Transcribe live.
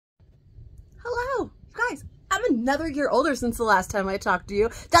another year older since the last time I talked to you.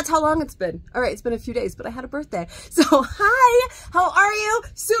 That's how long it's been. All right, it's been a few days, but I had a birthday. So hi, how are you?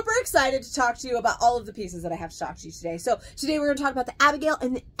 Super excited to talk to you about all of the pieces that I have to talk to you today. So today we're going to talk about the Abigail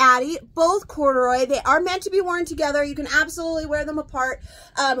and the Addie, both corduroy. They are meant to be worn together. You can absolutely wear them apart,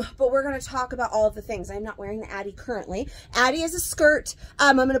 but we're going to talk about all of the things. I'm not wearing the Addie currently. Addie is a skirt.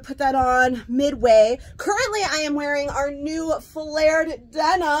 I'm going to put that on midway. Currently, I am wearing our new flared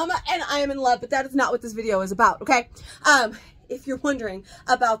denim, and I am in love, but that is not what this video is about, okay? If you're wondering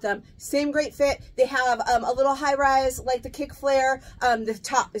about them, same great fit. They have a little high rise like the kick flare. The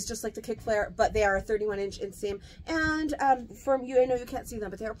top is just like the kick flare, but they are a 31-inch inseam. And from you, I know you can't see them,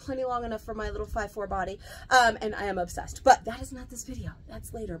 but they are plenty long enough for my little 5'4" body. And I am obsessed. But that is not this video.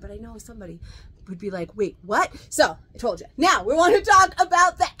 That's later. But I know somebody would be like, wait, what? So I told you. Now we want to talk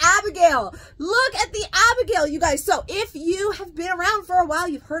about the Abigail. Look at the Abigail, you guys. So if you have been around for a while,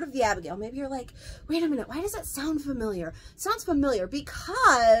 you've heard of the Abigail. Maybe you're like, wait a minute, why does that sound familiar? It sounds familiar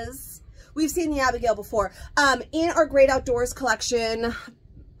because we've seen the Abigail before in our Great Outdoors collection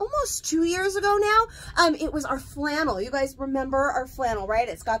almost 2 years ago now. It was our flannel. You guys remember our flannel, right?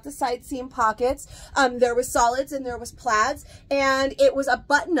 It's got the side seam pockets. There was solids and there was plaids, and it was a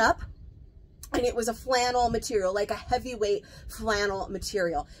button up. And it was a flannel material, like a heavyweight flannel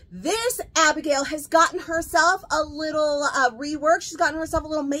material. This Abigail has gotten herself a little rework. She's gotten herself a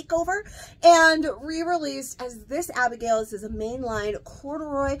little makeover and re-released as this Abigail. This is a mainline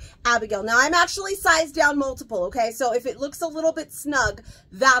corduroy Abigail. Now, I'm actually sized down multiple, okay? So if it looks a little bit snug,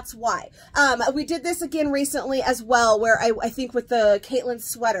 that's why. We did this again recently as well, where I think with the Caitlin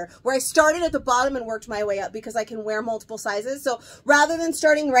sweater, where I started at the bottom and worked my way up because I can wear multiple sizes. So rather than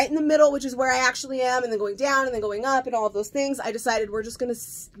starting right in the middle, which is where I actually am, and then going down and then going up and all of those things, I decided we're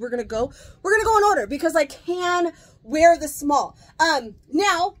gonna go in order because I can wear the small.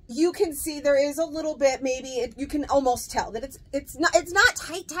 Now you can see there is a little bit, maybe you can almost tell that it's not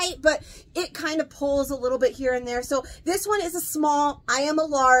tight, but it kind of pulls a little bit here and there. So this one is a small. I am a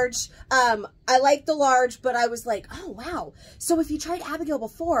large. I like the large, but I was like, oh wow. So if you tried Abigail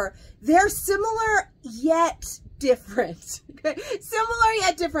before, they're similar yet different. Okay? Similar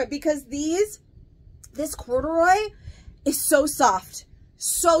yet different, because this corduroy is so soft.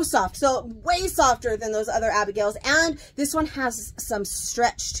 So soft, so way softer than those other Abigails, and this one has some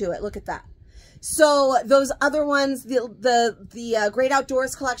stretch to it. Look at that. So those other ones, the Great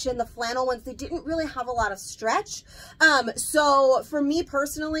Outdoors collection, the flannel ones, they didn't really have a lot of stretch. So for me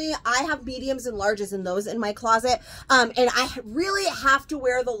personally, I have mediums and larges in those in my closet. And I really have to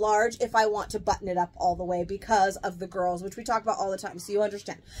wear the large if I want to button it up all the way because of the girls, which we talk about all the time. So you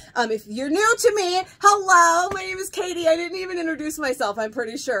understand. If you're new to me, hello, my name is Katie. I didn't even introduce myself, I'm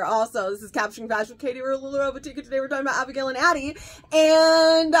pretty sure. Also, this is Capturing Fashion with Katie. We're a little boutique, and today we're talking about Abigail and Addie.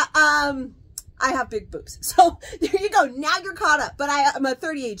 And, I have big boobs. So there you go. Now you're caught up. But I'm a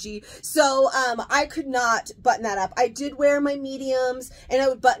 38G. So I could not button that up. I did wear my mediums, and I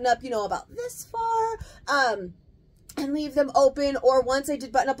would button up, you know, about this far. And leave them open. Or once I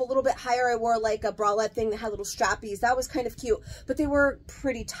did button up a little bit higher, I wore like a bralette thing that had little strappies. That was kind of cute, but they were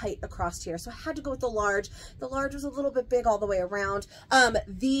pretty tight across here. So I had to go with the large. The large was a little bit big all the way around.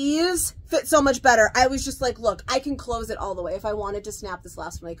 These fit so much better. I was just like, look, I can close it all the way. If I wanted to snap this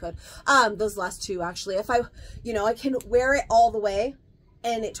last one, I could. Those last two, actually. If I, you know, I can wear it all the way.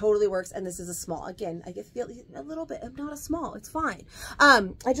 And it totally works. And this is a small. Again, I feel a little bit, I'm not a small. It's fine.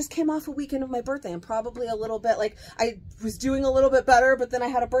 I just came off a weekend of my birthday. I'm probably a little bit like, I was doing a little bit better, but then I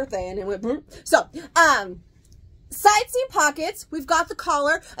had a birthday and it went boom. So, side seam pockets. We've got the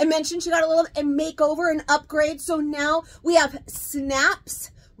collar. I mentioned she got a little makeover and upgrade. So now we have snaps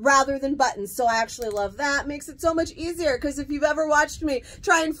rather than buttons. So I actually love that. Makes it so much easier, because if you've ever watched me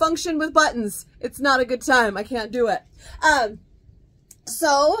try and function with buttons, it's not a good time. I can't do it.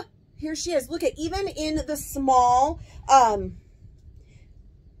 So here she is. Look at, even in the small,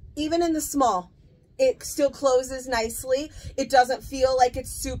 it still closes nicely. It doesn't feel like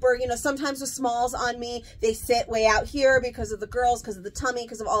it's super, you know, sometimes with smalls on me, they sit way out here because of the girls, because of the tummy,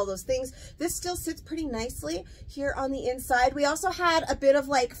 because of all those things. This still sits pretty nicely here on the inside. We also had a bit of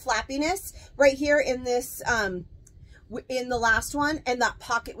like flappiness right here in this, in the last one, and that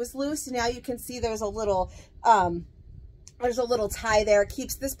pocket was loose. Now you can see there's a little, tie there. It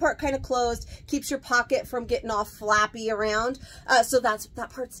keeps this part kind of closed, keeps your pocket from getting all flappy around. So that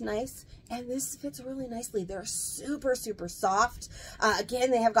part's nice. And this fits really nicely. They're super, super soft. Again,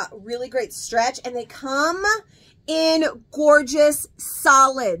 they have got really great stretch, and they come in gorgeous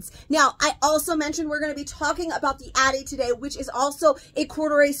solids. Now, I also mentioned we're going to be talking about the Addie today, which is also a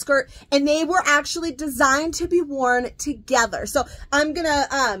corduroy skirt, and they were actually designed to be worn together. So I'm going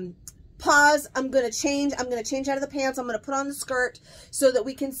to pause. I'm going to change out of the pants. I'm going to put on the skirt so that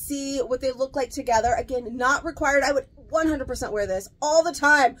we can see what they look like together. Again, not required. I would 100% wear this all the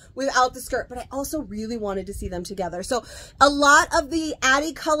time without the skirt, but I also really wanted to see them together. So a lot of the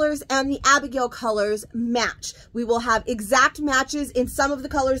Addie colors and the Abigail colors match. We will have exact matches in some of the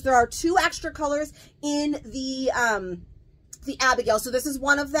colors. There are 2 extra colors in the Abigail. So this is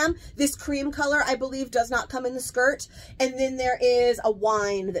one of them. This cream color, I believe, does not come in the skirt. And then there is a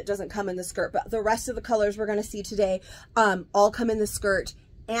wine that doesn't come in the skirt. But the rest of the colors we're going to see today all come in the skirt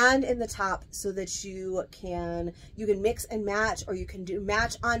and in the top, so that you can mix and match, or you can do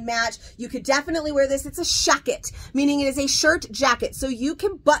match on match. You could definitely wear this. It's a shacket, meaning it is a shirt jacket. So you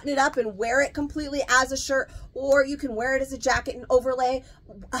can button it up and wear it completely as a shirt, or you can wear it as a jacket and overlay,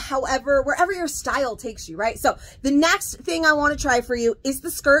 however, wherever your style takes you, right? So the next thing I want to try for you is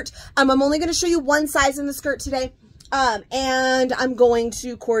the skirt. I'm only going to show you one size in the skirt today. And I'm going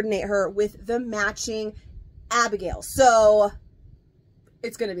to coordinate her with the matching Abigail. So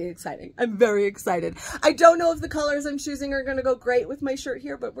it's going to be exciting. I'm very excited. I don't know if the colors I'm choosing are going to go great with my shirt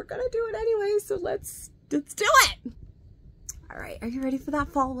here, but we're going to do it anyway. So let's do it. All right. Are you ready for that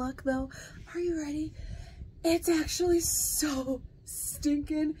fall look though? Are you ready? It's actually so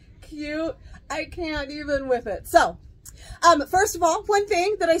stinking cute. I can't even with it. So, first of all, one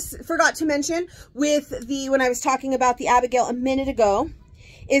thing that I forgot to mention with when I was talking about the Abigail a minute ago,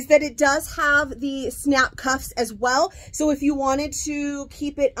 is that it does have the snap cuffs as well. So if you wanted to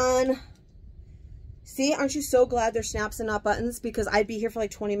keep it on, see, aren't you so glad they're snaps and not buttons? Because I'd be here for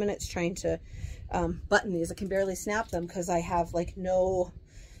like 20 minutes trying to button these. I can barely snap them because I have like no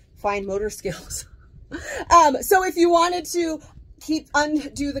fine motor skills. So if you wanted to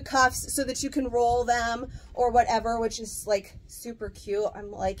undo the cuffs so that you can roll them or whatever, which is like super cute.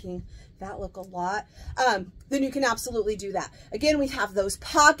 I'm liking that look a lot. Then you can absolutely do that. Again, we have those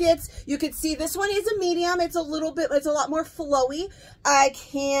pockets. You can see this one is a medium. It's a lot more flowy. I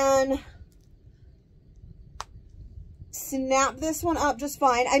can snap this one up just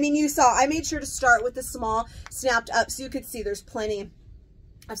fine. I mean, you saw, I made sure to start with the small snapped up so you could see there's plenty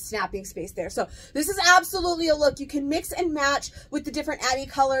of snapping space there. So this is absolutely a look. You can mix and match with the different Addie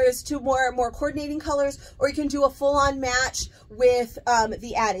colors to more coordinating colors, or you can do a full-on match with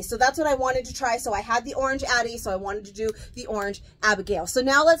the Addie. So that's what I wanted to try. So I had the orange Addie, so I wanted to do the orange Abigail. So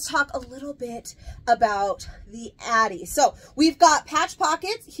now let's talk a little bit about the Addie. So we've got patch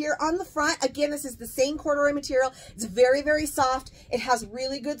pockets here on the front. Again, this is the same corduroy material. It's very, very soft. It has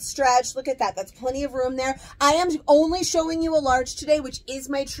really good stretch. Look at that. That's plenty of room there. I am only showing you a large today, which is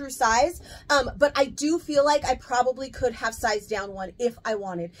my true size. But I do feel like I probably could have sized down one if I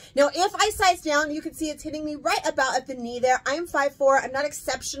wanted. Now, if I size down, you can see it's hitting me right about at the knee there. I'm 5'4". I'm not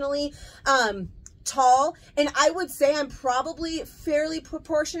exceptionally tall, and I would say I'm probably fairly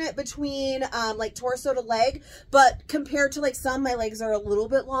proportionate between like torso to leg, but compared to like some, my legs are a little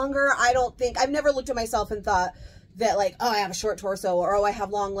bit longer. I've never looked at myself and thought that like, oh, I have a short torso, or oh, I have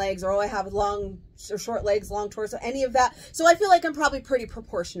long legs, or oh, I have long or short legs, long torso, any of that. So I feel like I'm probably pretty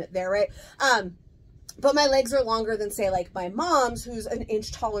proportionate there, right? But my legs are longer than, say, like my mom's, who's an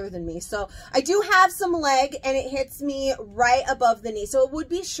inch taller than me. So I do have some leg, and it hits me right above the knee. So it would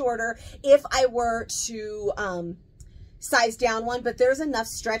be shorter if I were to size down one, but there's enough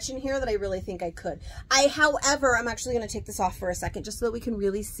stretch in here that I really think I could. However, I'm actually going to take this off for a second just so that we can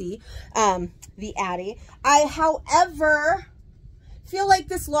really see the Addie. However, feel like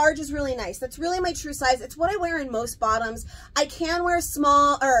this large is really nice. That's really my true size. It's what I wear in most bottoms. I can wear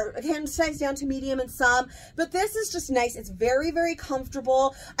small, or I can size down to medium in some, but this is just nice. It's very, very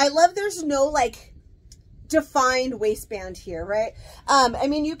comfortable. I love there's no like defined waistband here, right? I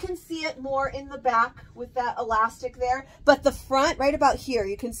mean, you can see it more in the back with that elastic there, but the front, right about here,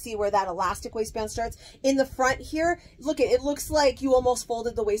 you can see where that elastic waistband starts. In the front here, look, it looks like you almost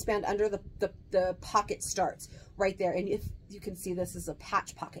folded the waistband under the pocket starts right there. And if you can see, this is a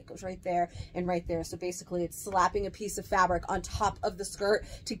patch pocket, goes right there and right there. So basically it's slapping a piece of fabric on top of the skirt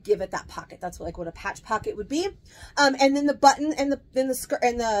to give it that pocket. That's like what a patch pocket would be. And then the button and the skirt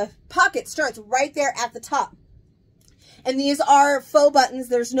and the pocket starts right there at the top. And these are faux buttons.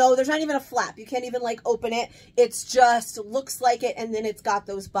 There's not even a flap. You can't even like open it. It's just looks like it. And then it's got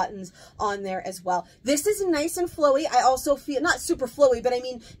those buttons on there as well. This is nice and flowy. I also feel, not super flowy, but I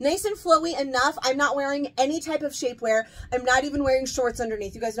mean, nice and flowy enough. I'm not wearing any type of shapewear. I'm not even wearing shorts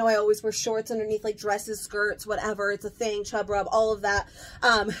underneath. You guys know I always wear shorts underneath, like dresses, skirts, whatever. It's a thing, chub rub, all of that.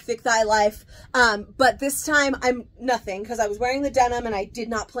 Thick thigh life. But this time I'm nothing because I was wearing the denim and I did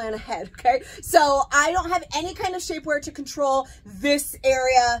not plan ahead. Okay. So I don't have any kind of shapewear to control this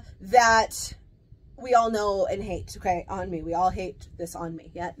area that we all know and hate, okay, on me. We all hate this on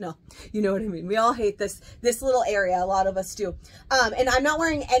me. Yeah, no, you know what I mean. We all hate this little area. A lot of us do. And I'm not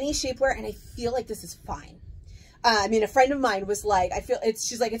wearing any shapewear, and I feel like this is fine. I mean, a friend of mine was like,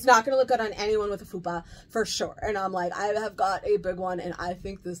 she's like, it's not going to look good on anyone with a fupa for sure. And I'm like, I have got a big one and I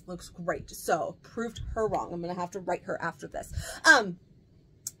think this looks great. So proved her wrong. I'm going to have to write her after this.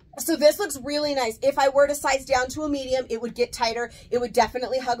 So this looks really nice. If I were to size down to a medium, it would get tighter. It would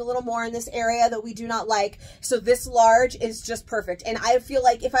definitely hug a little more in this area that we do not like. So this large is just perfect. And I feel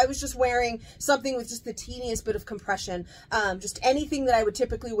like if I was just wearing something with just the teeniest bit of compression, just anything that I would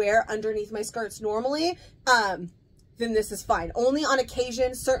typically wear underneath my skirts normally, then this is fine. Only on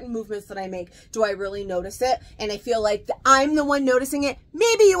occasion, certain movements that I make, do I really notice it. And I feel like I'm the one noticing it.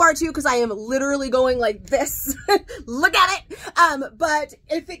 Maybe you are too, because I am literally going like this. Look at it. But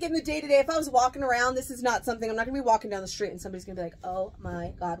if in the day-to-day, if I was walking around, this is not something, I'm not gonna be walking down the street and somebody's gonna be like, oh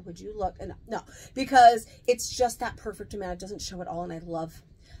my God, would you look? And no, because it's just that perfect amount. It doesn't show it all. And I love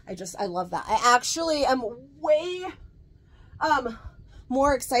that. I actually am way,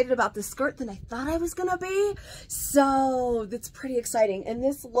 more excited about this skirt than I thought I was gonna be. So that's pretty exciting. And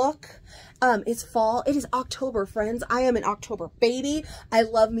this look is fall. It is October, friends. I am an October baby. I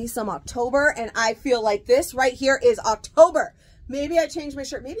love me some October, and I feel like this right here is October. Maybe I changed my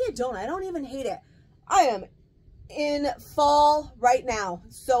shirt. Maybe I don't. I don't even hate it. I am in fall right now.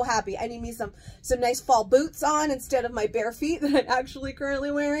 So happy. I need me some nice fall boots on instead of my bare feet that I'm actually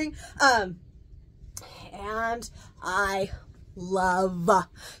currently wearing. And I love.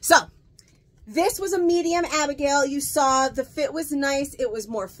 So this was a medium, Abigail. You saw the fit was nice. It was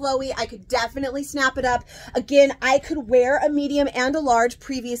more flowy. I could definitely snap it up. Again, I could wear a medium and a large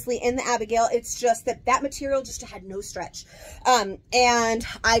previously in the Abigail. It's just that material just had no stretch. And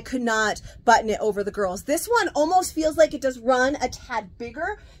I could not button it over the girls. This one almost feels like it does run a tad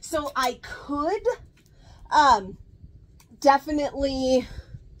bigger. So I could definitely,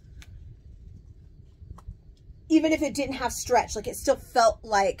 even if it didn't have stretch, like it still felt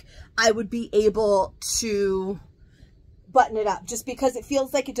like I would be able to button it up, just because it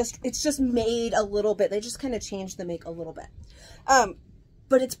feels like it's just made a little bit. They just kind of changed the make a little bit.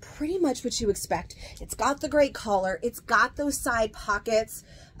 But it's pretty much what you expect. It's got the great collar. It's got those side pockets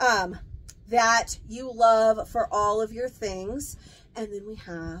that you love for all of your things. And then we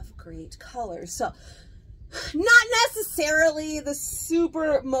have great colors. So not necessarily the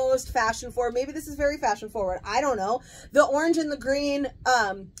super most fashion forward. Maybe this is very fashion forward. I don't know. The orange and the green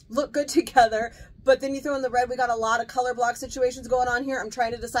look good together, but then you throw in the red. We got a lot of color block situations going on here. I'm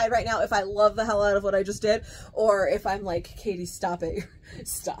trying to decide right now if I love the hell out of what I just did, or if I'm like, Katie, stop it.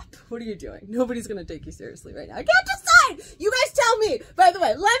 Stop. What are you doing? Nobody's going to take you seriously right now. I can't decide. You guys tell me. By the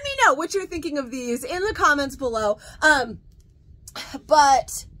way, let me know what you're thinking of these in the comments below.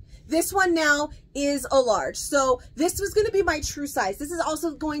 But this one now is a large. So this was going to be my true size. This is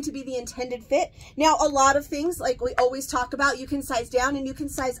also going to be the intended fit. Now, a lot of things, like we always talk about, you can size down and you can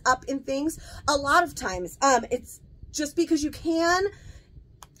size up in things. A lot of times, it's just because you can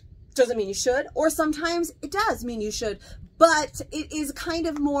doesn't mean you should, or sometimes it does mean you should. But it is kind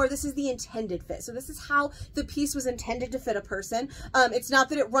of more, this is the intended fit. So this is how the piece was intended to fit a person. It's not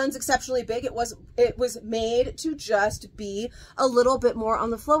that it runs exceptionally big. It was made to just be a little bit more on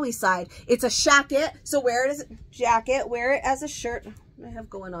the flowy side. It's a shacket, so wear it as a jacket, wear it as a shirt. I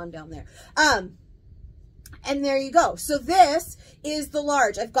have going on down there. And there you go. So this is the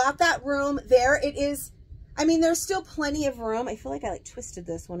large. I've got that room there. It is, I mean, there's still plenty of room. I feel like I like twisted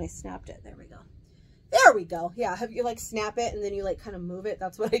this when I snapped it. There we go. There we go. Yeah, have you like snap it and then you like kind of move it?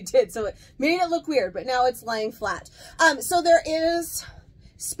 That's what I did. So it made it look weird, but now it's laying flat. So there is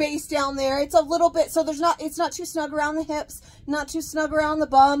space down there. It's a little bit, so it's not too snug around the hips, not too snug around the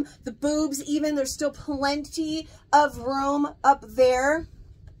bum, the boobs even. There's still plenty of room up there.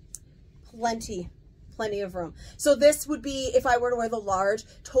 Plenty of room. So this would be, if I were to wear the large,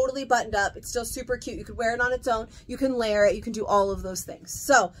 totally buttoned up. It's still super cute. You could wear it on its own. You can layer it. You can do all of those things.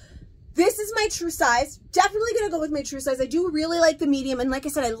 So this is my true size. Definitely going to go with my true size. I do really like the medium. And like I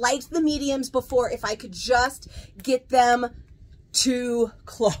said, I liked the mediums before if I could just get them to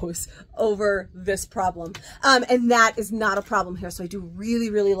close over this problem. And that is not a problem here. So I do really,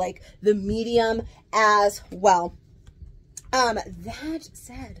 really like the medium as well. That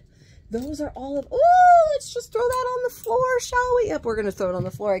said, those are all of, oh, let's just throw that on the floor, shall we? Yep, we're going to throw it on the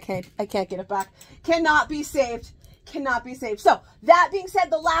floor. I can't get it back. Cannot be saved. Cannot be saved. So that being said,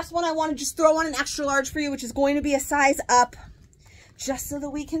 the last one I want to just throw on an extra large for you, which is going to be a size up, just so that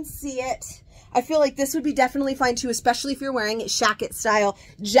we can see it. I feel like this would be definitely fine too, especially if you're wearing it shacket style,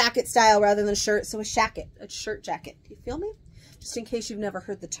 jacket style rather than a shirt. So a shacket, a shirt jacket. Do you feel me? Just in case you've never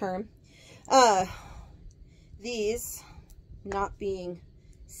heard the term. these not being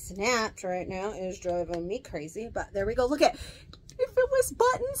snapped right now is driving me crazy, but there we go. Look at, if it was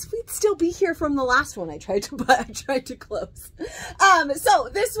buttons, we'd still be here from the last one I tried to close. So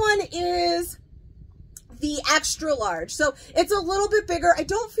this one is the extra large. So it's a little bit bigger. I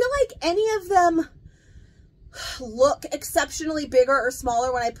don't feel like any of them look exceptionally bigger or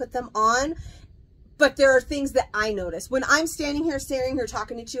smaller when I put them on. But there are things that I notice. When I'm standing here, staring here,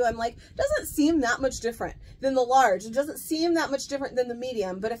 talking to you, I'm like, doesn't seem that much different than the large. It doesn't seem that much different than the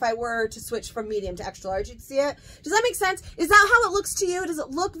medium. But if I were to switch from medium to extra large, you'd see it. Does that make sense? Is that how it looks to you? Does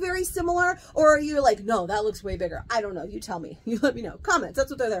it look very similar? Or are you like, no, that looks way bigger? I don't know. You tell me. You let me know. Comments. That's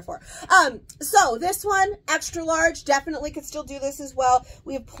what they're there for. So this one, extra large, definitely could still do this as well.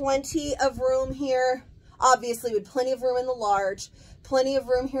 We have plenty of room here. Obviously, we have plenty of room in the large. Plenty of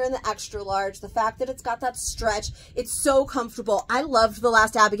room here in the extra large. The fact that it's got that stretch, it's so comfortable. I loved the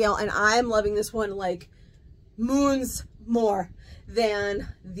last Abigail, and I'm loving this one like moons more than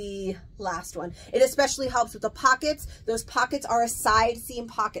the last one. It especially helps with the pockets. Those pockets are a side seam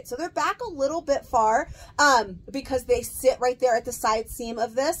pocket, so they're back a little bit far because they sit right there at the side seam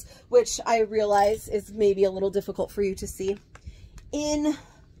of this, which I realize is maybe a little difficult for you to see in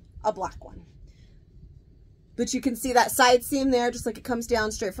a black one. But you can see that side seam there, just like it comes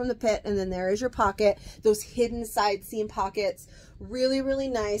down straight from the pit, and then there is your pocket. Those hidden side seam pockets, really, really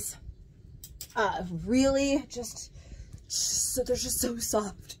nice. Really just they're just so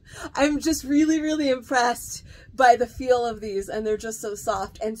soft. I'm just really, really impressed by the feel of these, and they're just so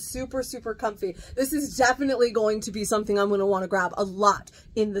soft and super, super comfy. This is definitely going to be something I'm going to want to grab a lot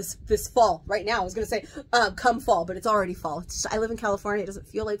in this fall. Right now, I was going to say come fall, but it's already fall. It's just, I live in California. It doesn't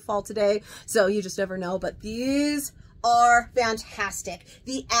feel like fall today, so you just never know. But these are fantastic.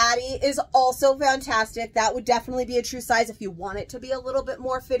 The Addie is also fantastic. That would definitely be a true size. If you want it to be a little bit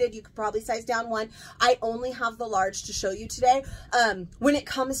more fitted, you could probably size down one. I only have the large to show you today. When it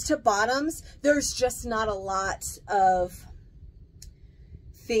comes to bottoms, there's just not a lot of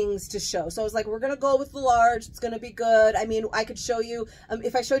things to show. So I was like, we're going to go with the large. It's going to be good. I mean, I could show you,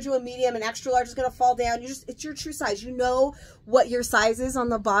 if I showed you a medium, an extra large is going to fall down. It's your true size. You know what your size is on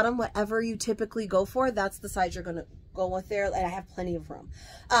the bottom, whatever you typically go for, that's the size you're going to go with there. And I have plenty of room.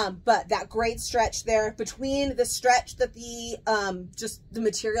 But that great stretch there between the stretch that the, just the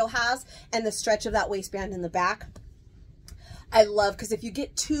material has and the stretch of that waistband in the back. I love, because if you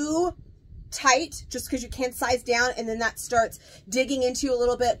get too tight just because you can't size down, and then that starts digging into you a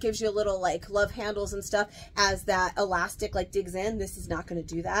little bit, gives you a little like love handles and stuff as that elastic like digs in. This is not going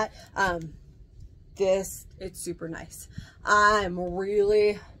to do that. It's super nice. I'm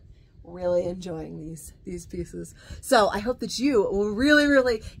really enjoying these pieces. So I hope that you will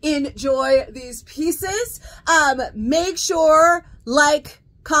really enjoy these pieces. Make sure, like,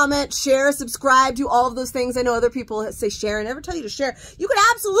 comment, share, subscribe, do all of those things. I know other people say share and never tell you to share. You could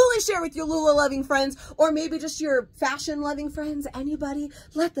absolutely share with your Lula loving friends, or maybe just your fashion loving friends. Anybody,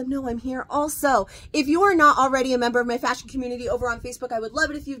 let them know I'm here. Also, if you are not already a member of my fashion community over on Facebook, I would love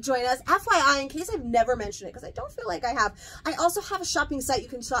it if you'd join us. FYI, in case I've never mentioned it, because I don't feel like I have, I also have a shopping site you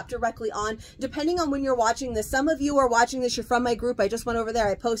can shop directly on, depending on when you're watching this. Some of you are watching this, you're from my group. I just went over there,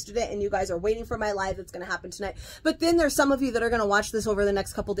 I posted it, and you guys are waiting for my live that's going to happen tonight. But then there's some of you that are going to watch this over the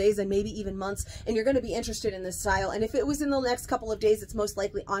next couple days and maybe even months, and you're going to be interested in this style. And if it was in the next couple of days, it's most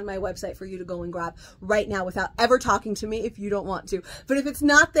likely on my website for you to go and grab right now without ever talking to me if you don't want to. But if it's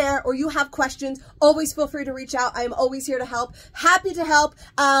not there or you have questions, always feel free to reach out. I am always here to help. Happy to help.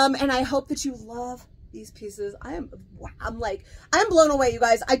 And I hope that you love these pieces. I'm blown away, you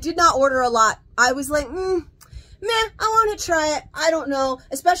guys. I did not order a lot. I was like, meh, I want to try it. I don't know.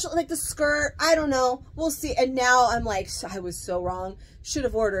 Especially like the skirt. I don't know. We'll see. And now I'm like, I was so wrong. Should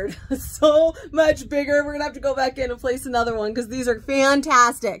have ordered so much bigger. We're going to have to go back in and place another one because these are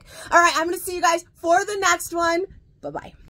fantastic. All right. I'm going to see you guys for the next one. Bye-bye.